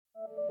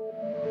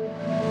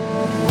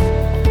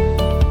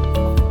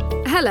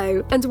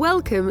Hello and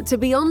welcome to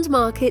Beyond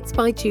Markets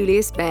by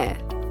Julius Baer,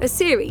 a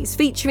series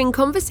featuring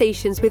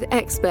conversations with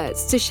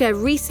experts to share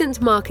recent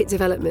market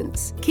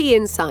developments, key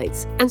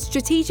insights and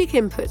strategic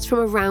inputs from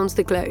around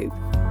the globe.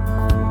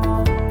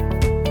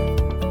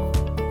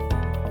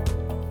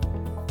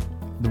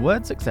 The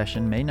word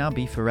succession may now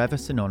be forever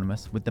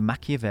synonymous with the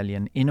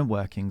Machiavellian inner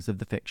workings of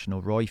the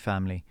fictional Roy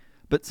family,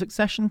 but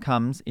succession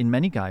comes in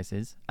many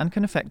guises and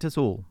can affect us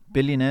all,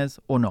 billionaires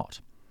or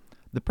not.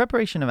 The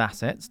preparation of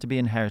assets to be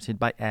inherited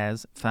by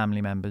heirs,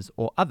 family members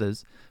or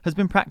others has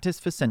been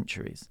practiced for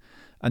centuries,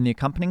 and the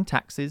accompanying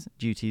taxes,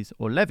 duties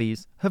or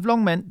levies have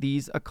long meant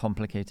these are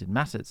complicated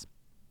matters.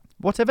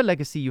 Whatever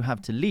legacy you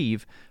have to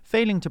leave,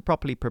 failing to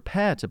properly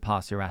prepare to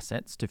pass your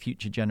assets to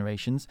future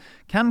generations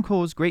can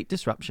cause great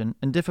disruption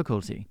and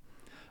difficulty.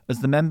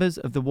 As the members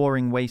of the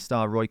warring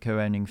Waystar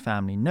Royco-owning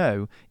family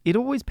know, it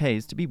always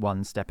pays to be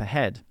one step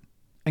ahead.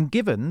 And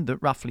given that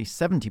roughly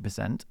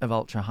 70% of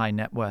ultra-high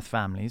net worth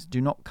families do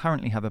not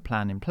currently have a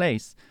plan in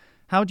place,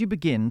 how do you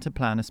begin to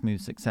plan a smooth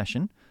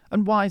succession,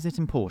 and why is it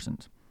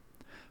important?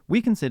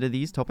 We consider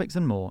these topics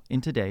and more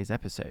in today's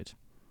episode.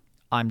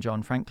 I'm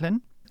John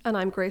Franklin. And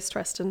I'm Grace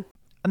Treston.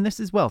 And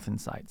this is Wealth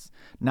Insights,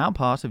 now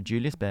part of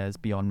Julius Baer's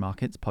Beyond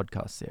Markets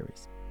podcast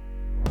series.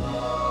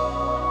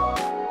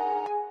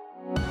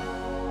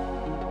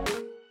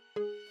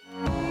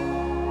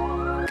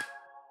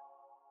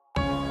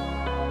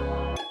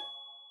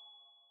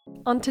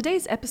 On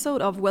today's episode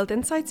of Wealth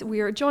Insights,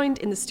 we are joined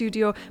in the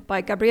studio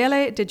by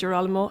Gabriele Di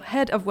Girolamo,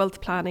 Head of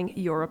Wealth Planning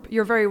Europe.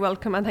 You're very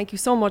welcome and thank you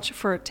so much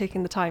for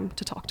taking the time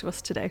to talk to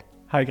us today.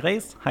 Hi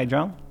Grace, hi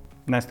John,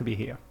 nice to be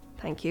here.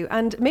 Thank you.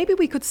 And maybe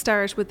we could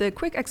start with a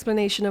quick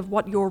explanation of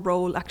what your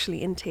role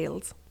actually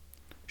entails.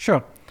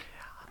 Sure.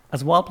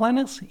 As wealth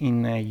planners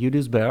in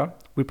Julius Baer,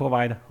 we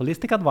provide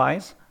holistic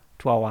advice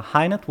to our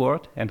high net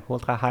worth and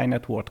ultra high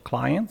net worth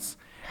clients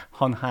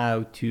on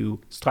how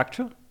to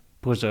structure,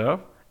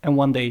 preserve, and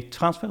one day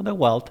transfer their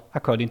wealth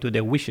according to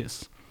their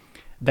wishes.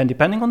 Then,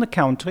 depending on the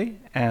country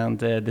and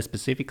the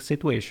specific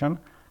situation,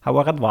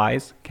 our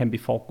advice can be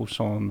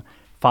focused on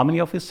family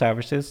office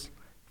services,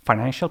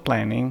 financial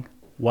planning,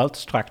 wealth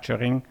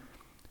structuring,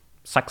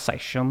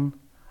 succession,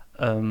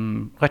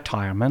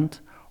 retirement,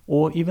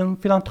 or even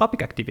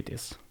philanthropic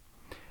activities.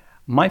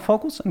 My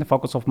focus and the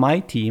focus of my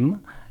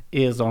team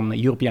is on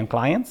European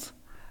clients,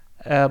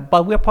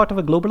 but we are part of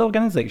a global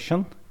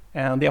organization,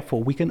 and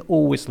therefore we can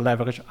always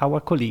leverage our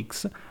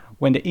colleagues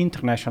when the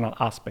international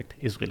aspect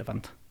is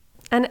relevant.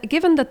 And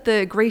given that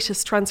the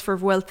greatest transfer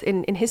of wealth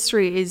in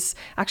history is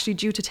actually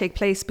due to take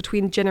place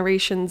between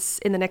generations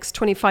in the next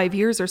 25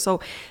 years or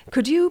so,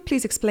 could you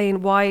please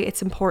explain why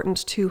it's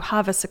important to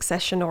have a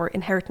succession or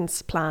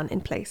inheritance plan in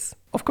place?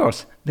 Of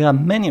course, there are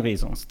many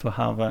reasons to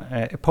have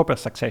a proper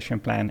succession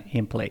plan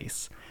in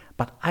place,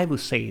 but I would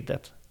say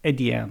that at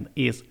the end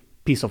is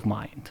peace of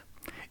mind.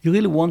 You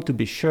really want to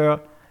be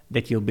sure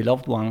that your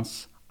beloved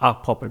ones are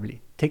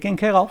properly taken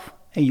care of,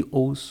 and you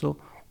also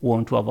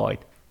want to avoid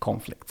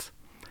conflicts.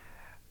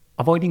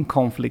 Avoiding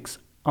conflicts,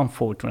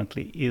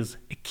 unfortunately, is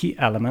a key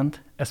element,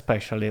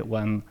 especially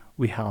when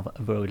we have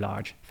very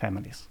large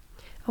families.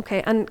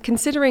 Okay, and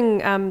considering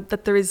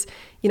that there is,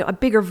 a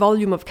bigger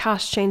volume of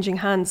cash changing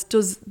hands,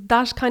 does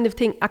that kind of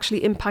thing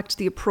actually impact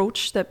the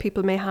approach that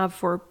people may have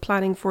for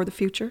planning for the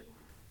future?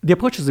 The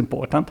approach is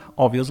important,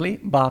 obviously,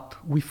 but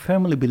we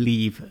firmly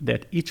believe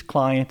that each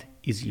client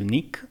is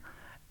unique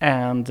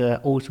and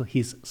also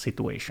his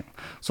situation.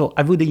 So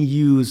I wouldn't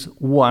use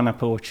one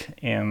approach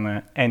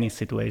in any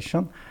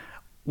situation.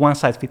 One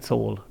size fits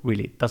all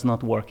really does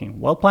not work in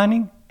wealth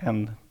planning,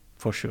 and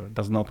for sure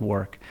does not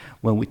work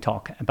when we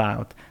talk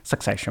about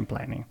succession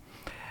planning.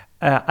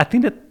 I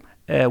think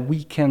that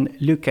we can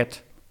look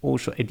at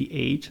also at the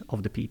age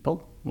of the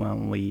people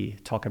when we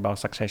talk about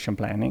succession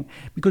planning,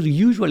 because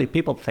usually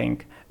people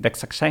think that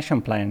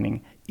succession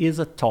planning is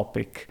a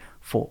topic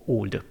for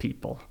older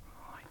people.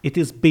 It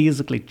is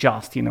basically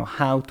just,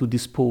 how to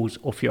dispose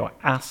of your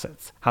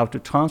assets, how to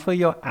transfer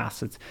your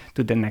assets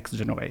to the next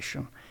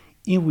generation.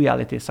 In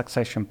reality,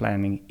 succession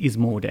planning is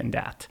more than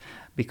that,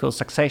 because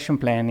succession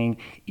planning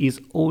is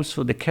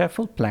also the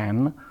careful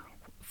plan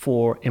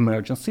for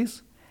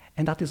emergencies,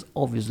 and that is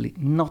obviously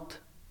not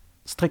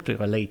strictly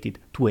related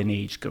to an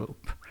age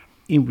group.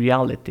 In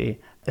reality,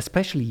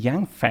 especially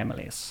young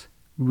families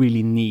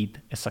really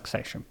need a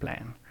succession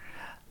plan.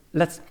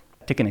 Let's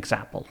take an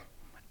example.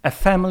 A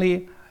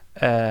family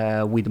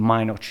with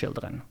minor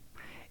children.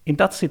 In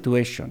that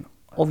situation,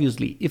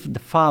 obviously, if the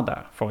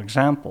father, for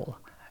example,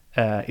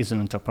 is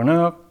an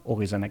entrepreneur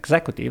or is an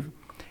executive,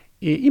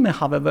 he may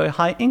have a very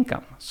high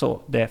income.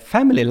 So the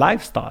family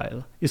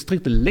lifestyle is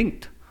strictly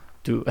linked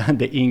to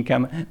the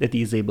income that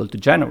he is able to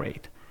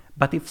generate.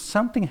 But if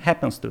something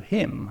happens to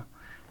him,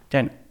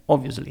 then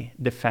obviously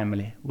the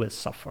family will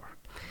suffer.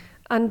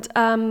 And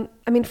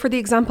for the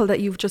example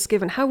that you've just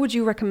given, how would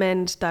you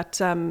recommend that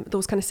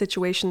those kind of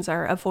situations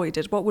are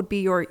avoided? What would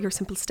be your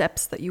simple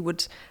steps that you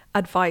would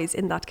advise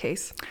in that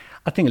case?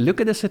 I think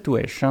look at the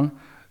situation,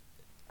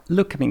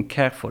 look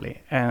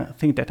carefully and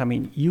think that,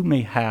 you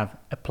may have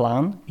a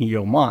plan in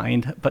your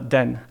mind, but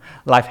then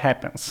life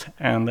happens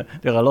and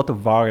there are a lot of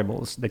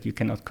variables that you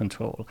cannot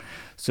control.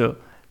 So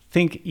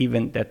think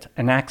even that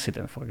an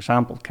accident, for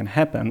example, can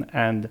happen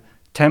and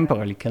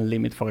temporarily can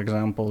limit, for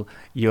example,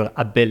 your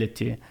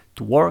ability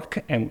to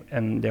work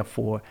and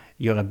therefore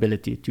your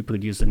ability to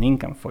produce an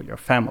income for your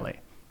family.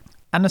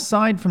 And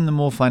aside from the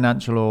more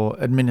financial or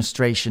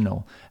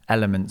administrational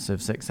elements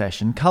of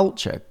succession,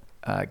 culture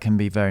can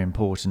be very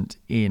important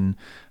in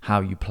how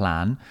you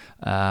plan.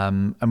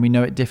 And we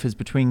know it differs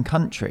between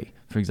country.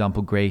 For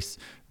example, Grace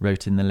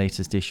wrote in the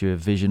latest issue of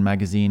Vision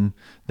magazine,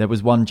 there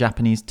was one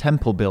Japanese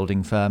temple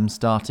building firm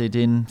started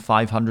in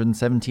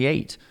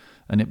 578,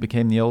 and it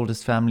became the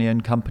oldest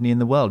family-owned company in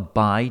the world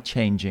by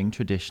changing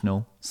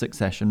traditional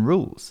succession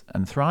rules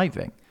and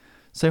thriving.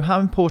 So how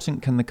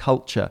important can the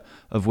culture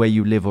of where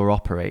you live or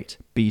operate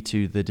be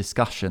to the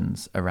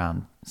discussions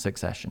around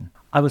succession?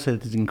 I would say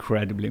it is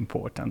incredibly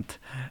important.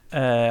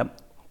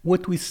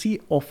 What we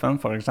see often,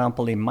 for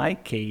example, in my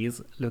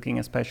case, looking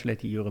especially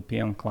at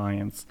European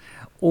clients,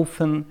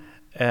 often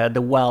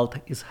the wealth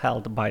is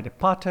held by the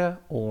pater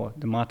or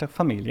the mater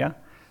familia,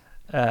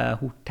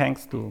 who,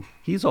 thanks to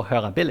his or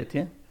her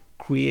ability,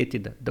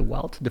 created the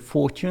wealth, the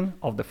fortune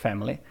of the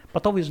family.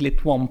 But obviously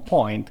at one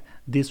point,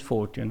 this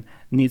fortune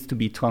needs to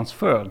be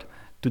transferred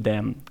to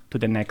them, to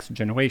the next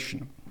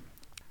generation.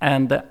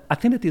 And I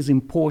think it is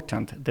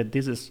important that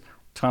this is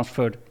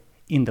transferred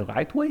in the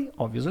right way,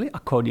 obviously,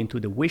 according to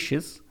the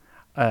wishes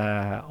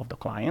of the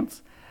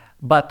clients,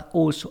 but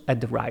also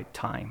at the right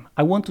time.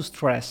 I want to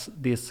stress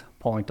this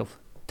point of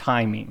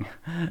timing.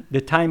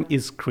 The time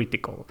is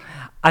critical.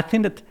 I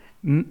think that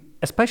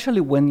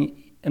especially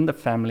when in the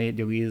family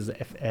there is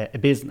a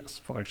business,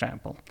 for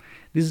example,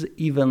 this is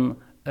even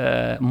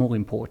more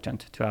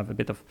important to have a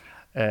bit of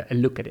a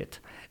look at it,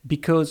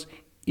 because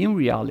in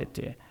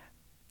reality,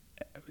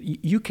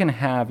 you can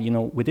have,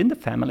 within the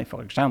family,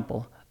 for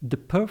example, the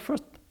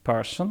perfect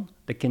person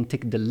that can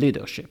take the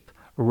leadership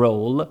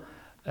role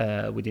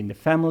within the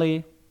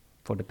family,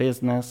 for the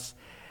business,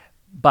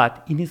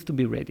 but he needs to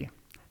be ready.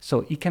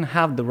 So he can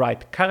have the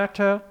right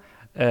character,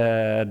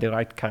 the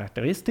right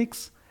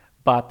characteristics,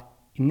 but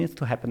it needs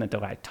to happen at the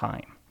right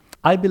time.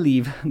 I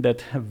believe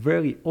that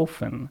very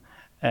often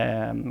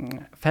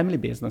family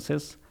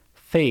businesses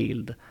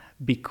failed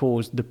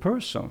because the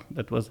person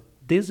that was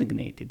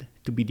designated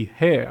to be the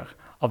heir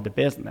of the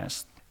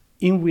business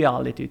in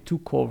reality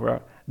took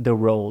over the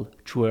role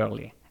too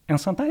early. And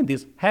sometimes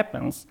this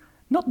happens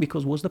not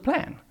because it was the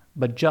plan,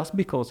 but just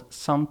because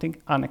something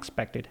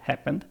unexpected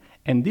happened,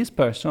 and this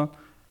person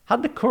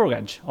had the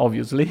courage,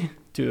 obviously,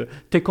 to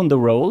take on the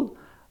role,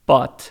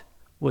 but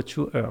was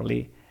too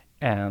early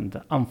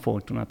and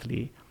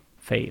unfortunately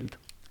failed.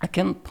 I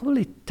can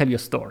probably tell you a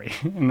story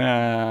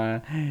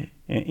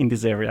in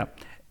this area.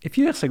 A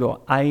few years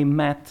ago, I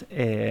met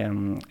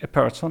a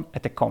person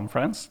at a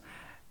conference,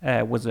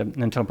 was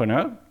an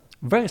entrepreneur,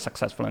 very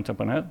successful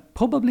entrepreneur,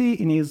 probably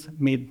in his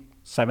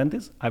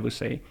mid-70s, I would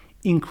say,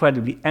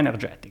 incredibly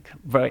energetic,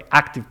 very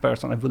active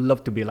person. I would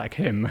love to be like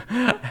him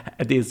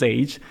at this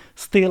age,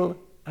 still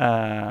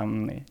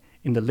in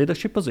the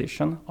leadership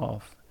position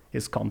of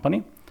his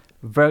company,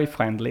 very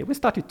friendly. We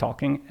started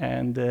talking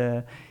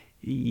and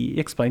he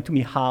explained to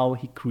me how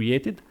he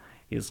created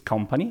his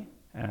company.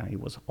 He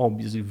was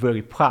obviously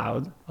very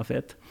proud of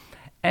it.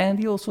 And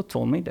he also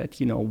told me that,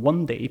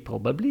 one day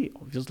probably,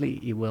 obviously,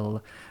 he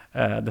will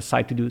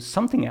decide to do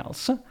something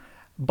else,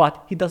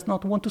 but he does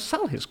not want to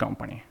sell his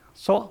company.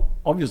 So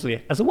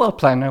obviously, as a wealth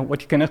planner,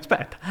 what you can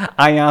expect?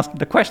 I asked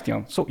the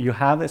question, so you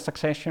have a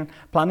succession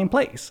plan in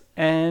place?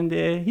 And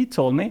he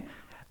told me,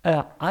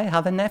 I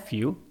have a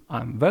nephew,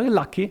 I'm very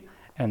lucky,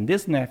 and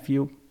this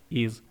nephew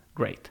is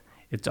great.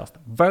 It's just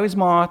very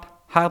smart,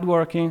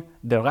 hardworking,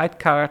 the right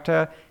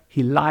character.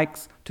 He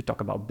likes to talk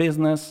about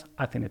business.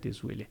 I think it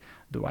is really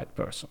the right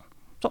person.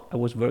 So I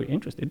was very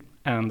interested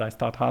and I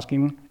started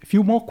asking a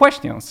few more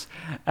questions.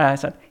 I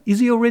said, is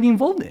he already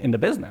involved in the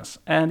business?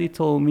 And he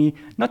told me,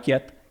 not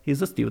yet,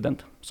 he's a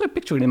student. So I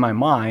pictured in my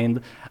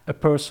mind a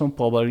person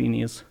probably in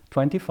his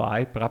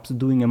 25, perhaps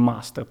doing a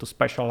master to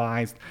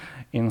specialize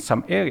in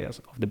some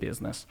areas of the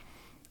business.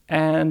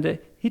 And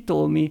he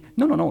told me,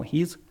 no,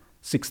 he's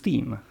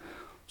 16.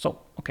 So,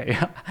 okay,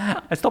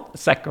 I stopped a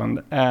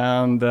second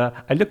and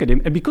I looked at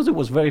him, and because it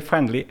was very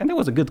friendly and there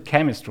was a good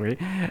chemistry,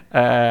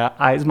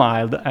 I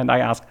smiled and I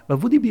asked,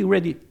 but would he be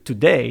ready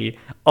today?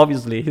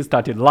 Obviously, he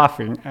started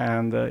laughing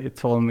and he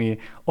told me,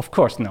 of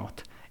course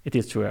not, it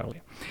is too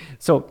early.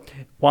 So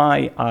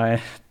why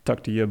I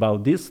talk to you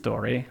about this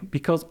story?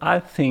 Because I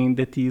think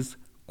that is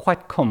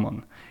quite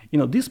common.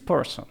 This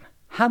person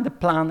had a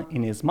plan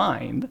in his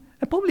mind,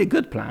 and probably a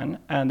good plan,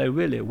 and I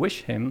really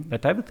wish him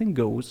that everything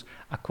goes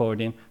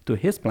according to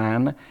his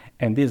plan,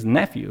 and this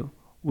nephew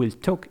will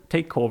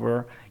take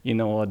over,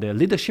 the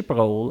leadership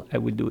role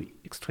and will do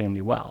extremely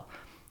well.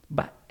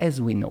 But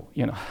as we know,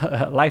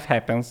 life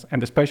happens,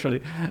 and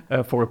especially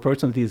for a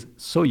person that is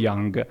so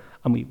young,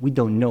 we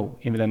don't know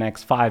in the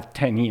next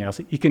 5-10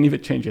 years, he can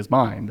even change his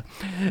mind.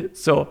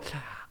 So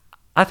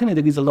I think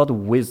there is a lot of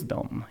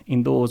wisdom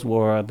in those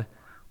words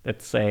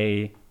that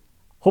say,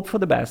 hope for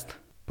the best,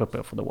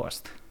 prepare for the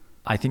worst.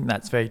 I think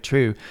that's very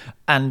true.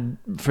 And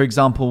for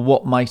example,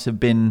 what might have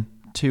been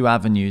two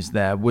avenues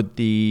there? Would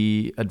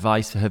the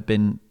advice have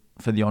been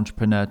for the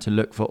entrepreneur to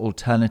look for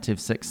alternative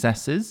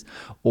successes?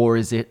 Or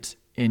is it,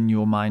 in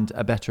your mind,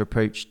 a better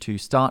approach to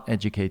start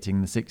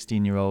educating the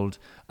 16-year-old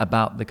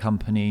about the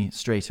company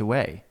straight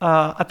away?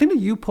 I think that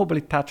you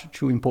probably touched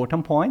two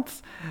important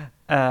points.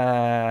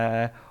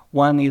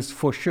 One is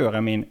for sure,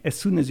 as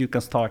soon as you can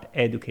start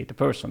educate a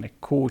person,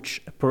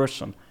 coach a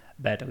person,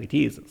 better it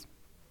is,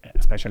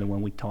 especially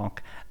when we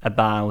talk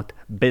about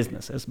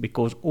businesses,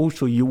 because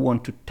also you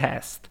want to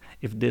test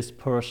if this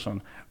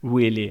person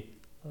really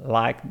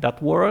like that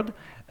word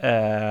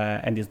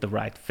and is the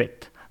right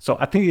fit. So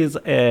I think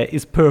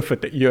is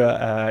perfect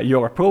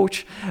your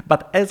approach.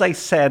 But as I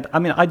said,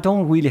 I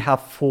don't really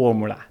have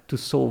formula to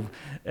solve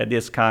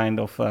this kind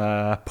of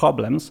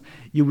problems.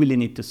 You really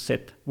need to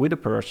sit with a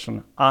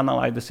person,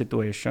 analyze the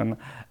situation,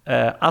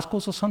 ask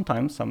also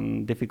sometimes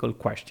some difficult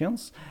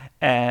questions,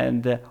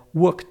 and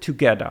work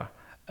together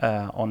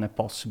on a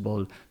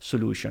possible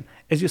solution.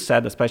 As you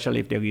said,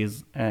 especially if there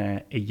is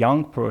a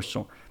young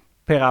person,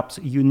 perhaps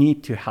you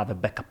need to have a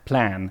backup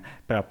plan,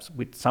 perhaps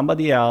with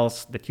somebody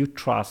else that you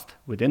trust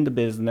within the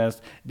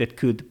business that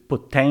could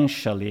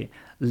potentially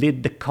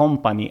lead the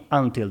company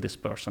until this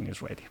person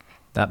is ready.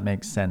 That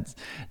makes sense.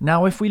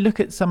 Now, if we look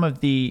at some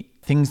of the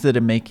things that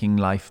are making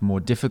life more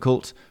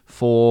difficult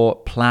for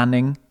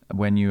planning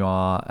when you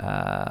are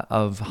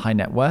of high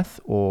net worth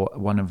or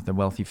one of the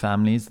wealthy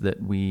families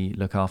that we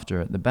look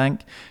after at the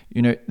bank,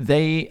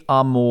 they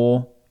are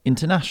more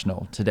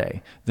international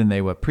today than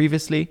they were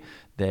previously.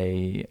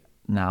 They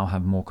now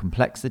have more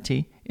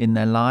complexity in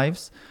their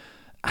lives.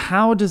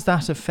 How does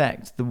that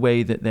affect the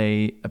way that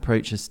they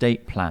approach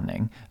estate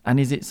planning? And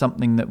is it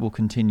something that will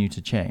continue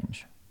to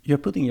change? You're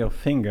putting your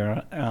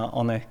finger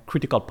on a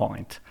critical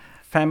point.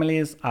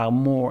 Families are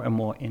more and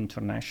more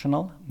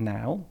international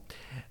now,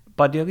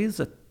 but there is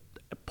a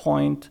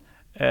point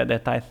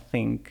that I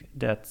think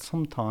that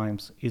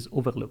sometimes is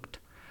overlooked.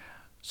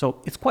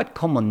 So it's quite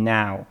common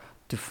now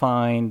to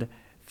find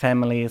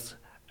families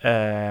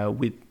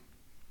with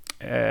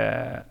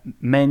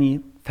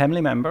many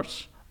family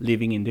members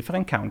living in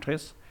different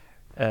countries,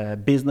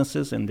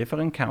 businesses in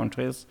different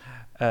countries.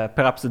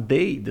 Perhaps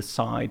they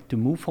decide to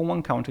move from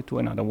one country to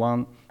another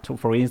one. So,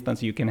 for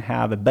instance, you can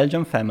have a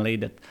Belgian family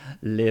that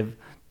live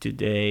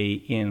today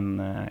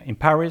in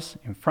Paris,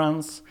 in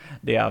France.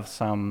 They have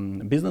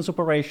some business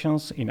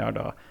operations in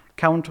other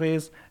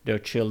countries. Their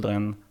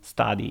children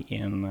study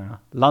in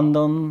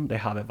London. They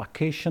have a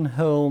vacation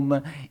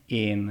home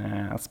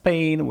in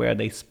Spain where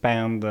they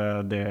spend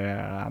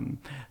their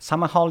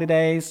summer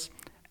holidays.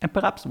 And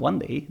perhaps one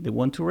day they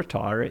want to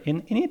retire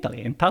in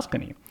Italy, in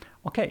Tuscany.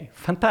 Okay,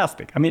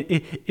 fantastic.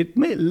 It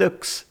may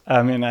looks,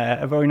 a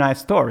very nice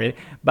story,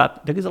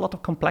 but there is a lot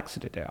of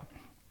complexity there.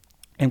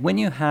 And when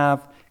you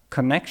have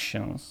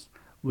connections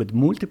with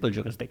multiple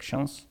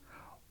jurisdictions,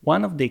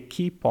 one of the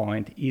key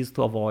points is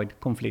to avoid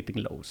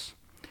conflicting laws.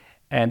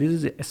 And this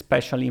is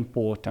especially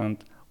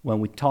important when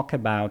we talk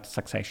about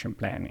succession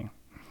planning.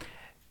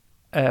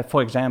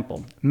 For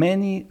example,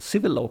 many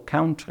civil law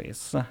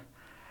countries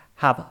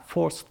have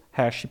forced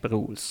heirship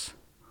rules.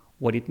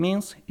 What it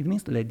means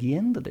that at the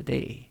end of the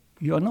day,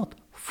 you are not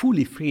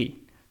fully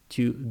free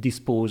to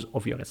dispose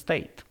of your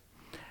estate.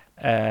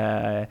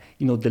 The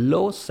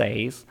law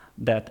says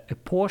that a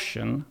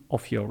portion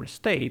of your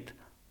estate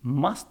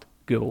must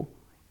go,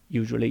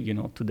 usually,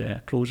 to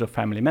the closer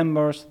family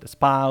members, the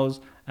spouse,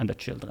 and the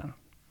children.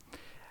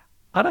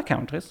 Other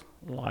countries,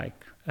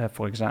 like,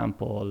 for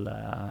example,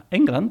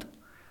 England,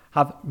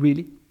 have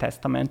really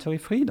testamentary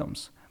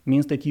freedoms.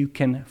 Means that you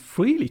can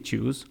freely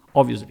choose,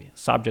 obviously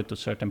subject to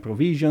certain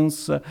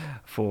provisions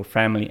for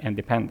family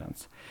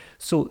independence.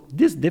 So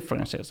these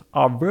differences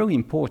are very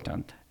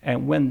important,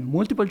 and when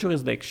multiple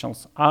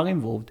jurisdictions are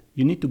involved,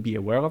 you need to be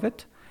aware of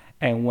it,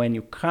 and when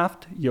you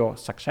craft your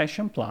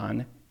succession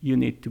plan, you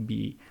need to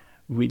be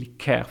really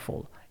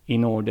careful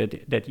in order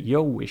that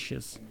your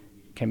wishes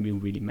can be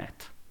really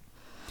met.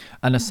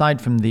 And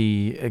aside from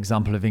the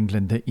example of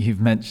England that you've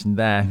mentioned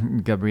there,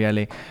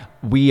 Gabriele,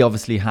 we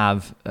obviously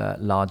have a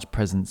large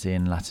presence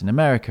in Latin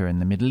America, in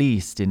the Middle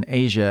East, in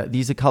Asia.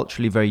 These are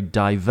culturally very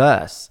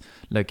diverse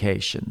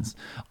locations.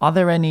 Are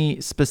there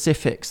any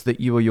specifics that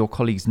you or your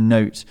colleagues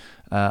note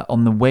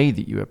on the way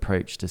that you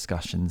approach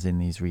discussions in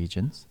these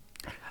regions?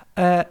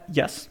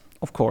 Yes,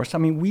 of course.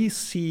 We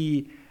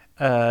see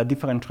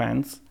different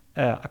trends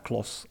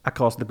across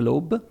the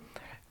globe.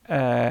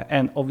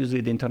 And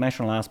obviously the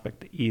international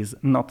aspect is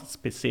not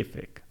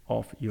specific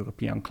of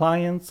European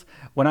clients.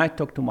 When I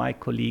talk to my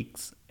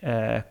colleagues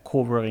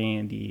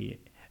covering the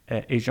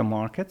Asian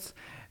markets,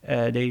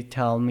 they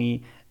tell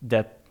me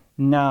that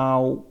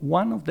now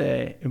one of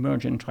the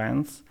emerging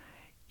trends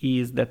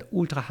is that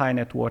ultra-high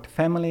net worth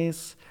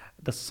families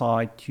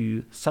decide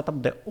to set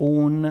up their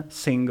own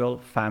single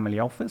family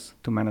office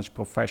to manage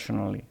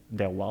professionally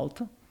their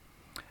wealth.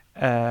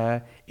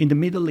 In the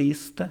Middle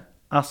East,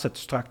 asset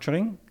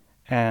structuring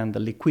and the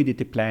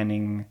liquidity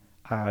planning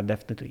are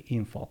definitely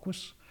in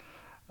focus.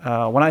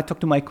 When I talk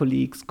to my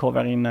colleagues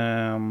covering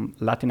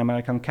Latin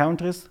American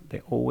countries,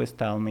 they always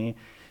tell me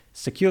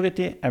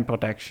security and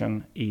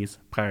protection is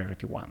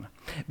priority one.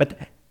 But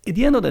at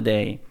the end of the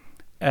day,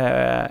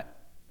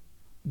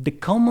 the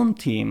common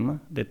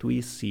theme that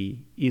we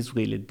see is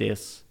really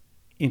this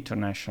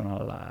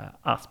international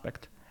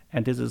aspect.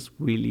 And this is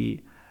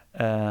really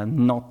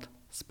not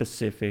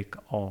specific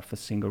of a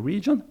single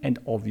region, and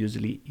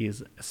obviously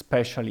is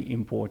especially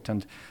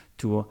important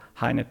to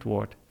high net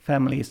worth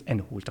families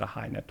and ultra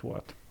high net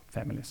worth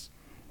families.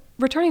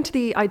 Returning to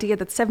the idea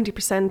that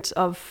 70%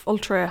 of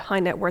ultra high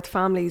net worth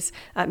families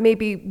may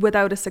be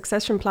without a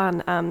succession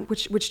plan,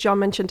 which John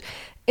mentioned,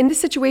 in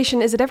this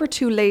situation, is it ever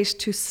too late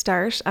to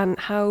start, and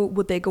how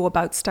would they go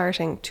about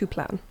starting to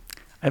plan?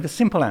 I have a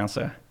simple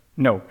answer.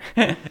 No,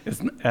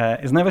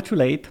 it's never too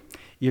late.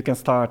 You can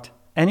start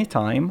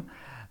anytime,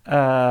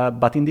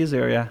 but in this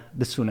area,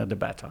 the sooner the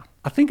better.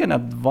 I think an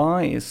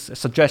advice, a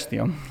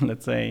suggestion,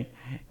 let's say,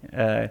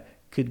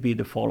 could be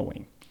the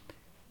following.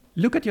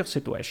 Look at your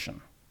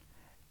situation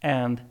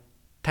and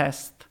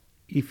test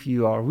if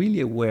you are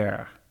really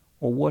aware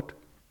of what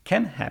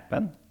can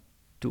happen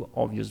to,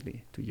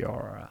 obviously, to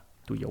your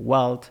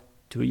wealth,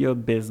 to your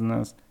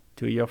business,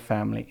 to your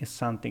family, if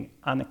something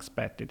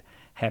unexpected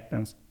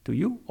happens to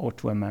you or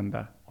to a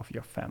member of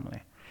your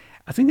family.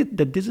 I think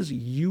that this is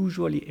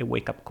usually a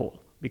wake-up call,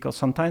 because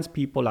sometimes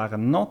people are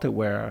not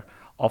aware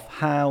of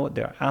how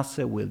their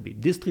asset will be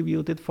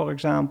distributed, for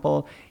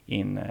example,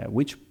 in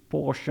which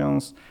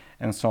portions,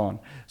 and so on.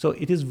 So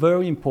it is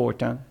very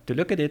important to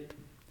look at it,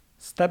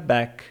 step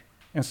back,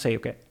 and say,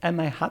 okay, am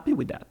I happy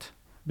with that?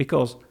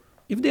 Because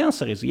if the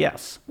answer is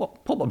yes, well,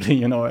 probably,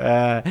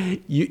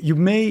 you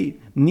may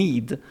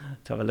need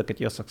to have a look at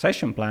your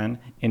succession plan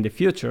in the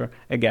future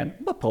again,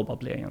 but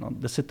probably,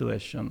 the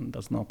situation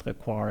does not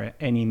require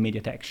any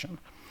immediate action.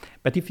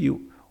 But if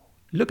you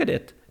look at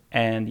it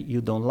and you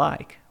don't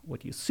like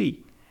what you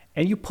see,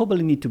 and you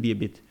probably need to be a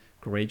bit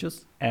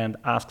courageous and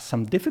ask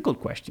some difficult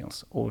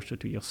questions also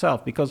to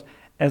yourself, because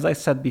as I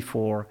said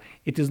before,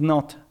 it is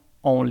not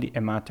only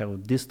a matter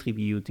of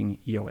distributing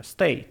your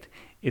estate,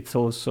 it's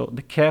also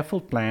the careful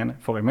plan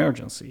for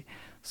emergency.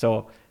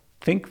 So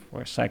think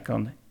for a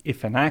second,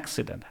 if an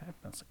accident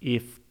happens,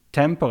 if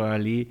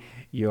temporarily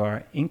you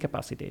are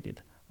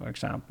incapacitated, for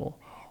example,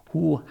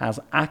 who has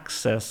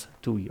access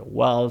to your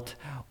wealth,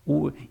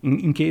 who,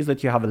 in case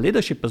that you have a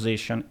leadership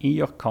position in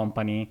your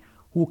company,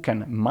 who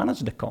can manage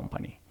the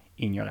company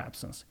in your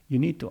absence? You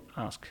need to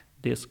ask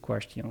these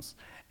questions.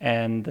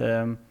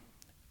 And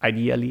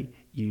ideally,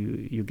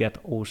 you get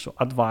also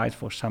advice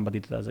for somebody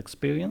that has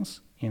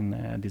experience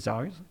in this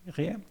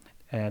area,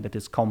 that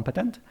is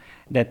competent,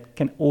 that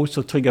can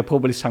also trigger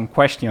probably some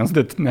questions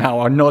that now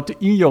are not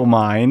in your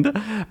mind.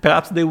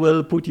 Perhaps they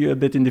will put you a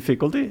bit in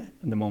difficulty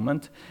in the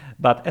moment.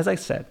 But as I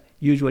said,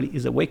 usually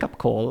is a wake-up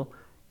call.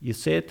 You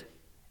sit,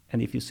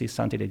 and if you see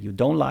something that you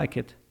don't like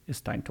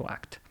it's time to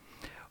act.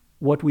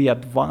 What we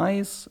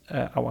advise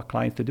our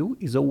clients to do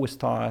is always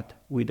start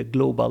with a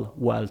global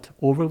wealth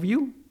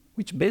overview,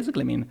 which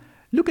basically means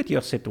look at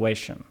your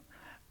situation,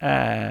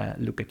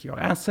 look at your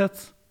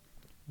assets,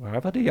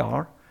 wherever they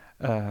are,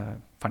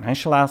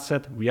 financial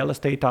asset, real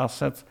estate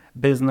assets,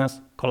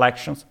 business,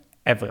 collections,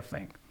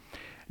 everything.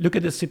 Look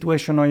at the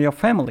situation of your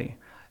family,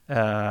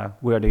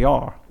 where they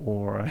are,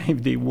 or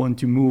if they want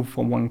to move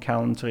from one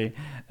country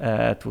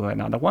to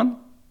another one.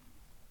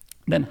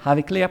 Then have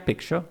a clear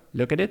picture,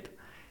 look at it,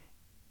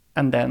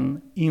 and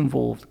then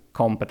involve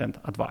competent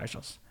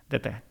advisors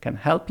that can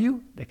help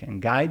you, they can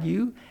guide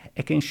you,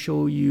 and can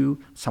show you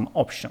some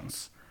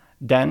options.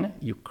 Then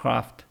you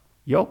craft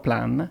your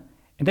plan,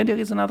 and then there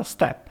is another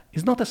step.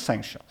 It's not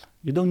essential.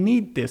 You don't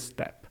need this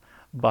step,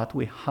 but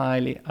we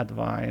highly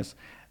advise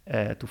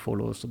to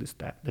follow also this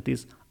step. That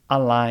is,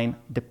 align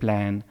the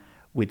plan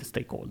with the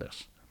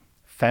stakeholders,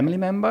 family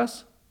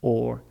members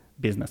or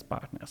business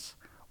partners.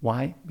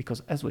 Why?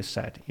 Because as we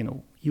said,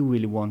 you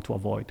really want to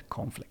avoid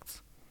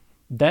conflicts.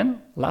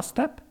 Then, last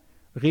step,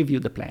 review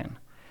the plan.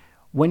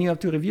 When you have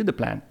to review the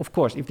plan, of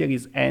course, if there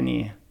is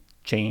any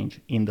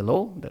change in the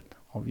law that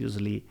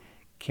obviously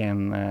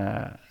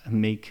can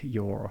make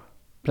your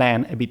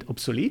plan a bit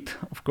obsolete,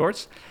 of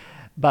course,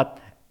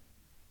 but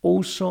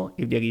also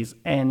if there is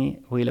any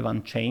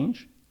relevant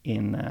change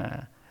in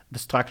the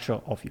structure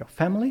of your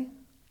family,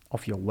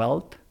 of your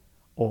wealth,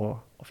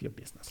 or of your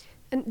business.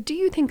 And do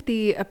you think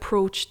the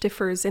approach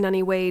differs in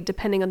any way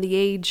depending on the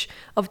age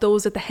of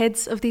those at the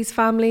heads of these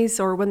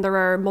families, or when there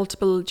are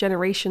multiple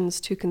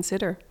generations to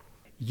consider?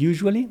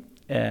 Usually,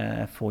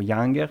 for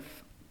younger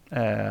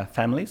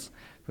families,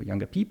 for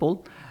younger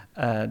people,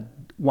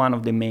 one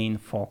of the main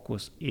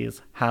focus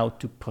is how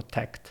to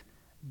protect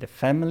the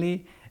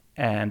family,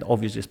 and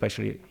obviously,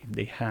 especially if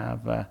they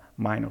have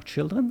minor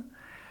children.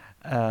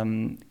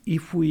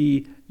 If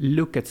we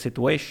look at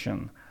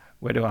situation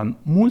where there are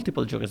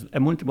multiple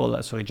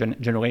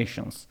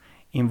generations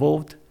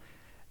involved,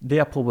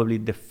 there probably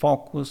the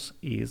focus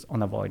is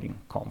on avoiding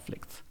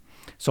conflicts.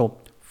 So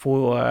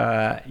for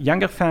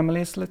younger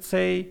families, let's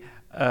say,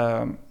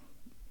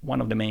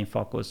 one of the main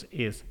focus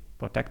is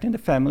protecting the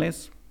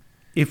families.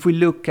 If we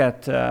look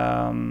at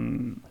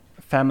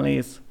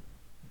families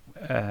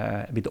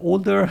a bit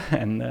older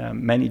and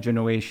many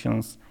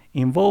generations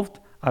involved,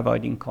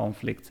 avoiding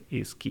conflict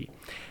is key.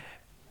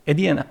 At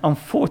the end,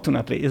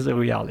 unfortunately, is a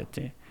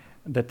reality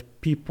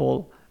that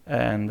people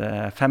and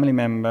family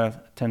members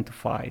tend to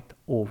fight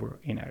over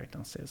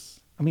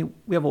inheritances. I mean,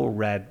 we have all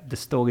read the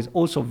stories,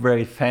 also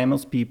very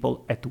famous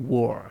people at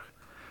war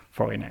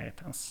for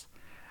inheritance.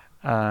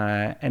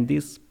 And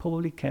this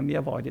probably can be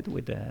avoided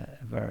with a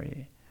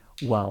very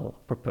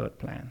well-prepared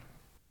plan.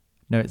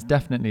 No, it's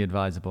definitely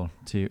advisable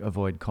to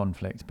avoid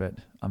conflict, but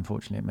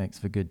unfortunately it makes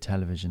for good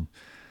television.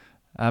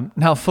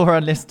 Now, for our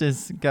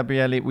listeners,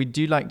 Gabriele, we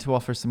do like to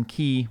offer some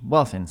key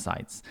wealth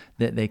insights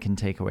that they can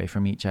take away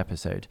from each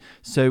episode.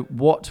 So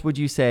what would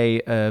you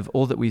say of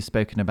all that we've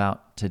spoken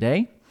about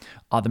today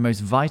are the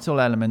most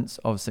vital elements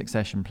of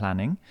succession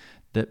planning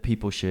that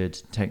people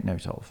should take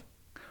note of?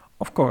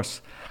 Of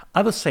course.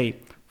 I would say,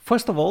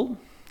 first of all,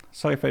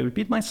 sorry if I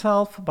repeat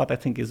myself, but I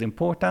think it's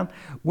important,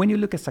 when you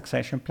look at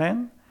succession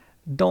plan,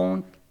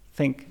 don't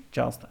think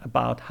just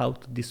about how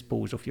to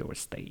dispose of your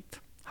estate,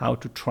 how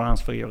to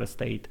transfer your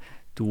estate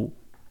to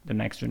the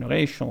next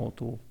generation or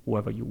to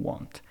whoever you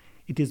want.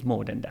 It is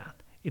more than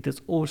that. It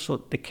is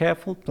also the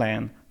careful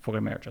plan for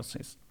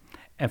emergencies.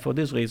 And for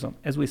this reason,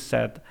 as we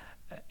said,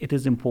 it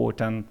is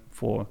important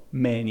for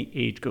many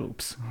age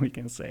groups, we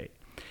can say.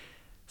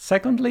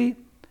 Secondly,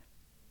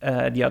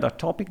 the other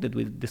topic that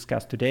we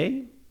discussed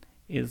today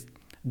is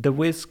the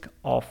risk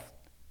of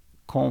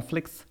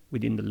conflicts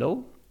within the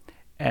law.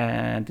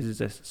 And this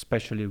is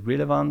especially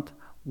relevant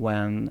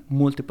when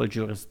multiple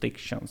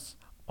jurisdictions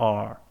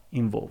are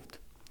involved.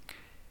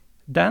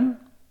 Then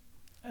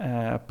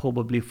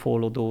probably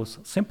follow those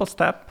simple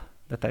steps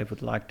that I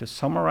would like to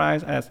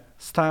summarize as: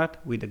 start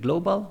with a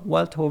global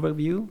wealth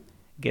overview,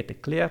 get a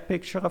clear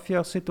picture of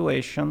your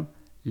situation,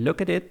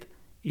 look at it.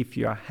 If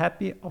you are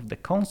happy of the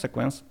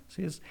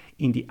consequences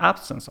in the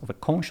absence of a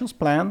conscious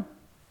plan,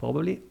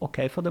 probably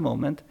okay for the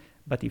moment,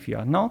 but if you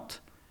are not,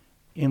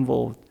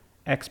 involve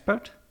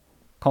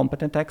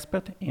competent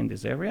expert in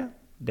this area.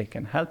 They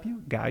can help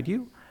you, guide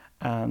you,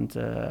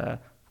 and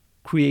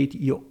create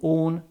your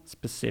own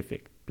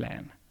specific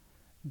plan.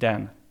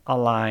 Then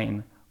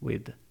align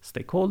with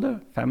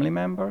stakeholders, family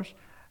members,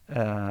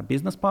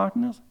 business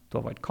partners to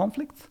avoid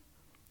conflicts,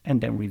 and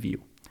then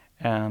review.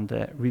 And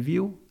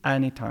review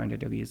anytime that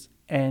there is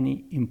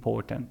any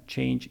important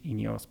change in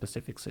your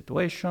specific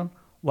situation,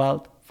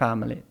 wealth,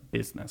 family,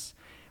 business.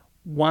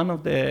 One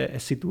of the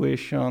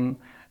situations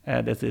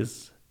that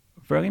is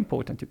very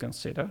important to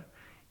consider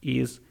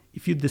is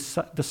if you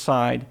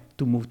decide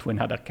to move to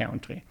another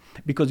country,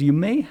 because you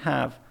may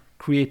have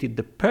created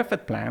the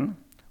perfect plan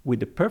with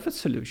the perfect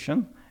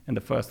solution in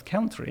the first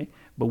country,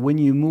 but when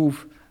you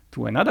move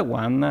to another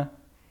one,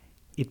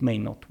 it may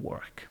not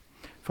work.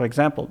 For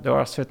example, there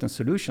are certain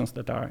solutions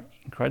that are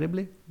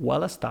incredibly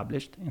well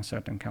established in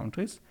certain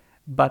countries,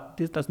 but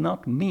this does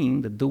not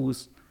mean that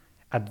those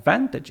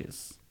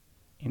advantages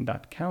in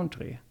that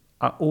country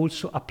are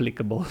also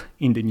applicable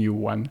in the new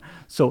one.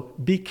 So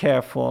be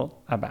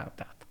careful about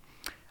that.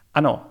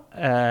 I know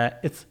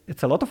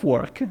it's a lot of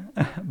work,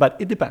 but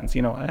it depends.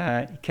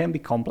 It can be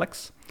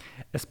complex,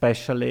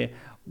 especially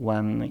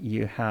when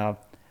you have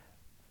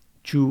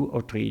 2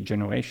 or 3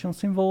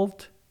 generations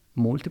involved,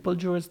 multiple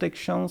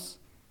jurisdictions,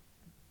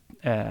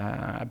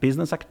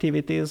 business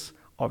activities.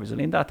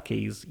 Obviously, in that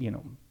case,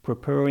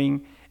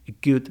 preparing a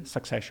good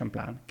succession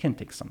plan can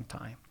take some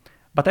time.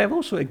 But I have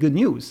also a good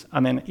news.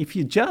 I mean, if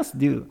you just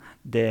do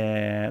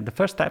the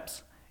first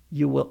steps,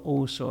 you will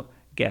also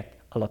get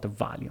a lot of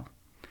value.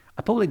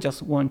 I probably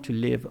just want to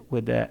leave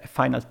with a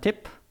final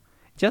tip.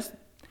 Just,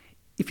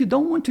 if you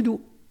don't want to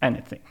do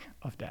anything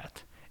of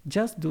that,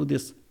 just do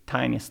this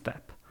tiny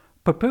step.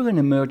 Prepare an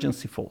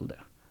emergency folder.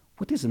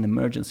 What is an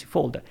emergency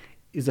folder?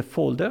 It's a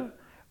folder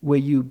where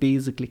you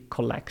basically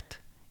collect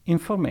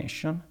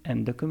information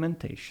and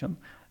documentation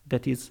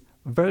that is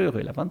very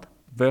relevant,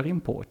 very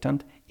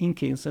important in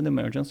case an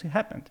emergency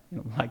happened,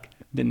 like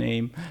the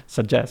name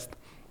suggests.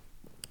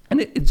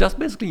 And it's just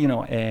basically,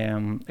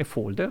 a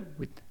folder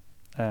with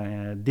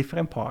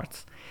different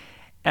parts.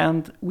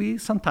 And we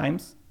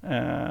sometimes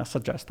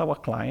suggest our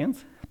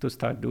clients to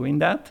start doing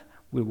that.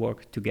 We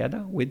work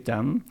together with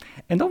them.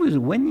 And obviously,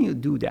 when you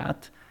do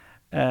that,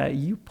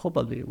 you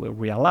probably will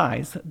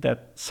realize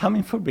that some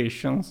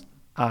informations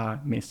are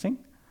missing.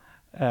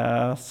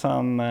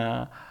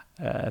 Some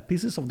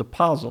pieces of the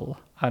puzzle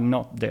are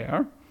not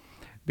there,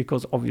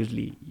 because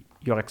obviously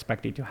you're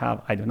expected to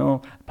have,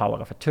 power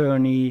of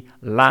attorney,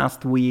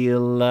 last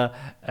will,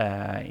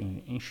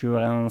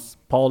 insurance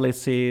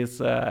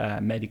policies,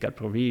 medical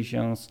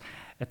provisions,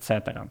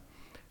 etc.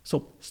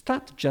 So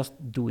start just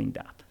doing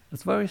that.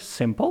 It's very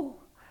simple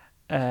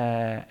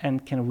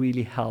and can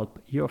really help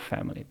your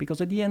family,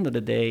 because at the end of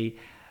the day,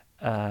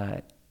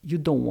 you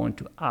don't want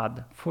to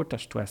add further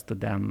stress to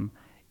them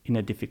in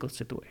a difficult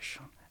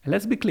situation. And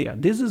let's be clear,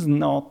 this is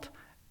not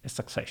a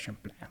succession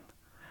plan,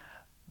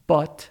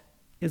 but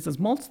it's a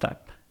small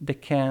step they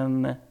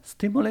can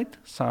stimulate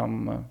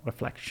some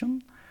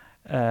reflection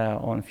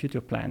on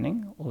future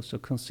planning, also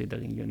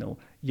considering,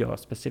 your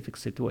specific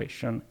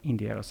situation in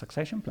the area of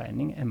succession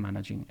planning and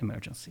managing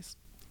emergencies.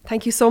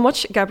 Thank you so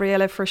much,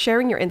 Gabriele, for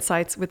sharing your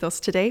insights with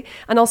us today.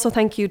 And also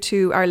thank you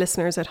to our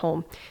listeners at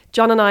home.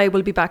 John and I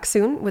will be back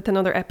soon with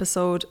another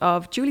episode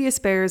of Julius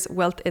Baer's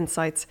Wealth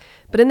Insights.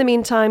 But in the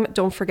meantime,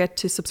 don't forget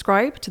to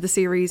subscribe to the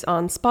series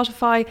on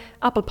Spotify,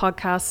 Apple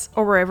Podcasts,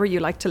 or wherever you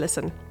like to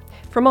listen.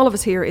 From all of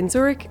us here in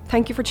Zurich,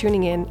 thank you for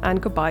tuning in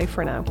and goodbye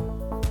for now.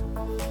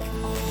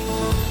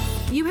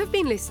 You have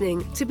been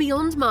listening to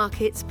Beyond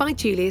Markets by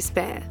Julius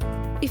Baer.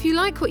 If you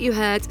like what you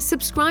heard,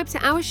 subscribe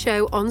to our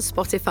show on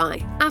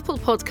Spotify, Apple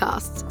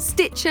Podcasts,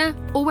 Stitcher,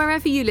 or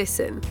wherever you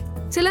listen.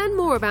 To learn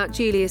more about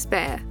Julius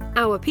Baer,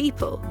 our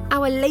people,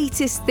 our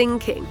latest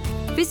thinking,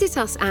 visit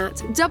us at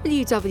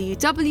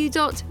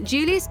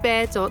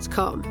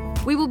www.juliusbaer.com.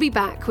 We will be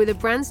back with a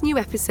brand new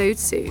episode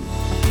soon.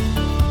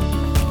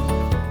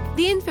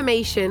 The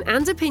information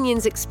and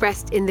opinions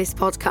expressed in this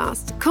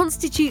podcast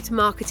constitute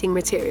marketing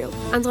material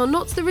and are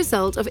not the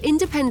result of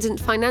independent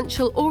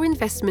financial or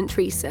investment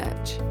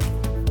research.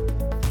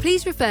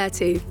 Please refer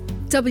to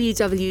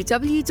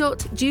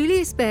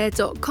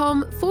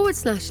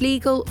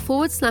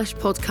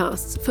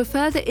www.juliusbaer.com/legal/podcasts for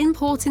further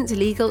important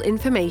legal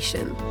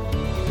information.